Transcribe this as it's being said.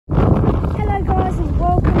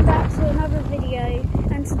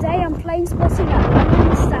today I'm plane spotting at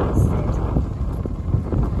London Stansted.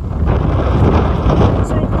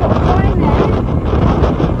 So we've got Ryanair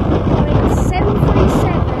going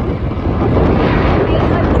 737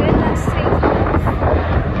 800, that's taking off.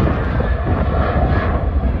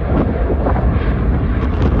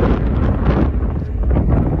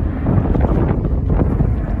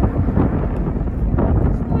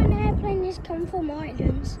 Come from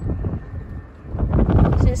Ireland.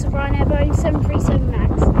 So it's a Ryanair Boeing 737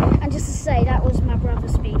 MAX, and just to say that was my brother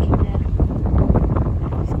speaking there.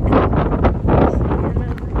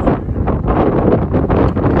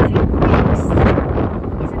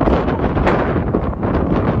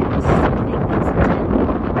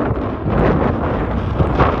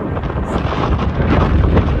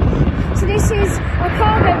 So this is a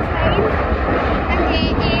cargo plane, and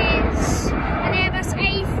it is an Airbus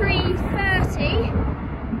A330.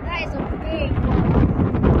 That is a big one.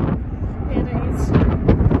 Yeah, that is.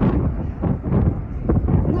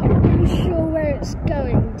 I'm not really sure where it's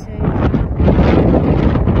going to.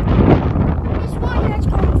 This one has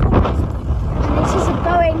come from. And this is a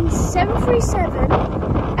Boeing 737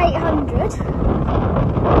 800.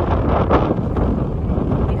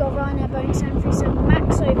 We got Ryanair Boeing 737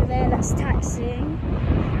 MAX over there. That's taxiing.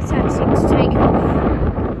 Taxiing to take off.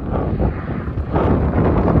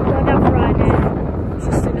 We've got another Ryanair.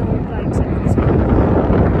 Just a normal Boeing 737.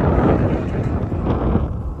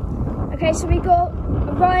 Okay, so we got a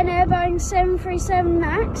Ryanair Boeing 737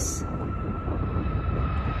 MAX.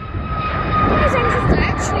 These engines are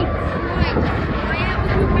actually quite quiet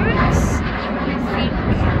with the Max, I think.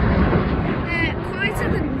 They're quieter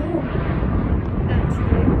than normal,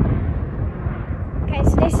 actually. Okay,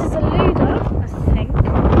 so this is a Luda, I think.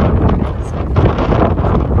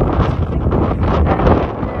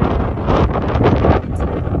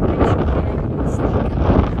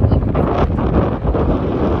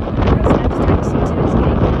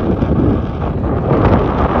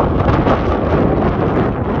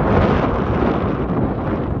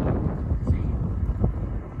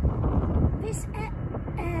 This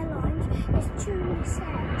airline is truly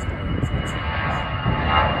sad.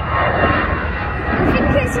 I think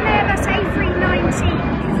it's an Airbus A319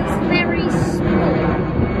 because it's very small.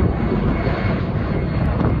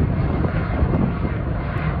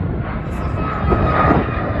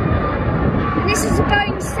 This is a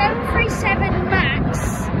Boeing 737 MAX.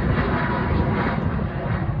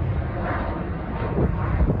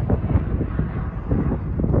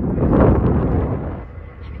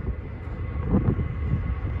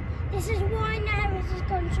 This is why now it has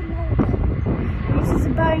gone to Malta. This is a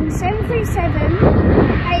Boeing 737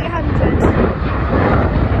 800.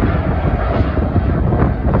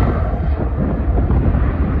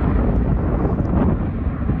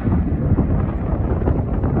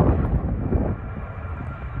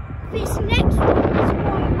 This next one is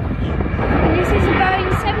one. And this is a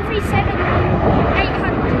Boeing 737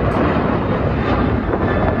 800.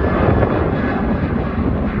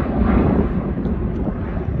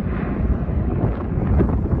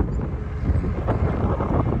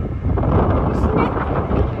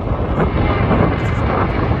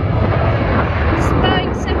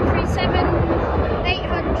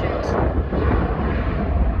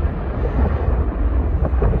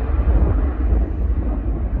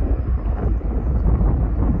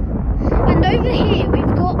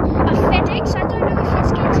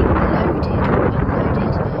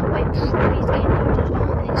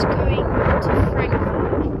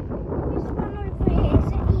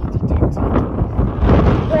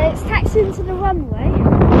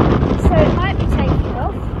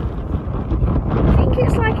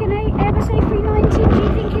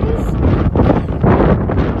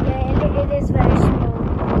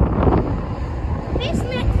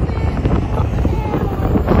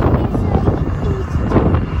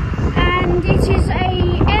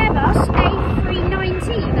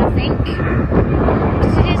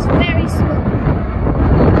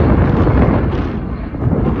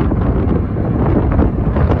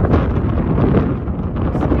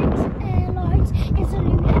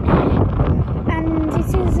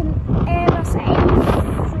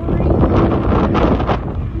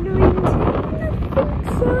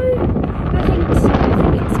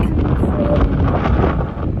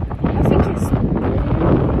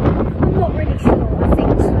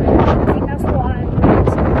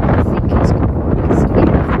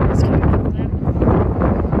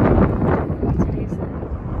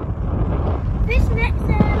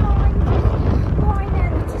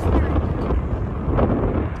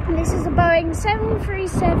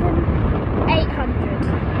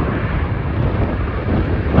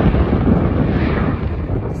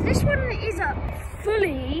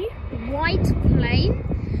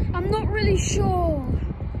 sure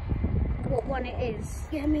what one it is.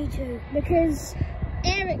 Yeah, me too. Because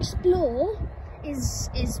Air Explore is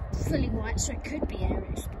fully white, so it could be Air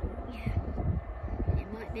Explore. Yeah.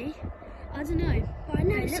 It might be. I don't know. But I've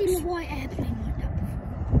never seen a white airplane like that before.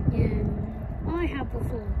 Yeah, I have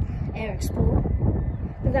before Air Explore.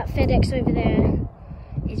 But that FedEx over there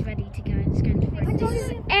is ready to go. It's going to bring. This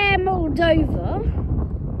is Air Moldova.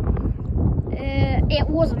 It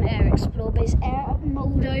wasn't Air Explore, but it's Air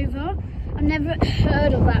Moldova. I've never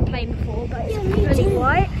heard of that plane before, but it's fully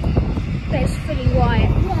white. But it's fully white.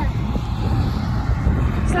 Yeah.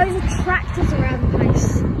 So loads of tractors around the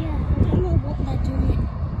place. Yeah, I don't know what they're doing.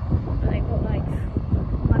 But they've got like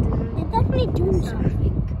mud in them. They're definitely doing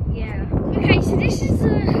something. Yeah. Okay, so this is the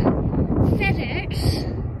FedEx.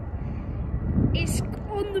 It's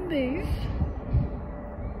on the move.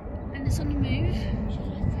 And it's on the move.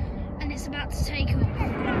 And it's about to take off.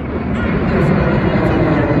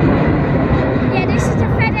 Yeah, this is the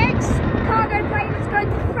FedEx cargo plane that's going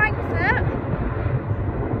to Frankfurt.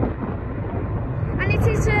 And it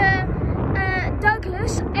is a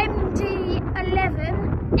Douglas MD-11F.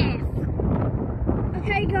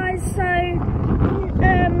 Okay guys, so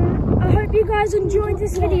I hope you guys enjoyed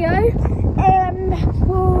this video.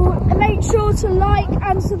 We'll make sure to like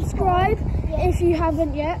and subscribe if you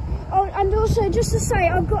haven't yet. Oh, and also just to say,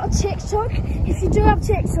 I've got a TikTok. If you do have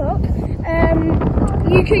TikTok,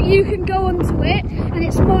 you can go onto it, and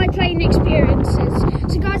it's my plane experiences.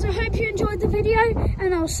 So guys, I hope you enjoyed the video,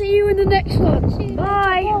 and I'll see you in the next one.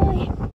 Bye. Bye.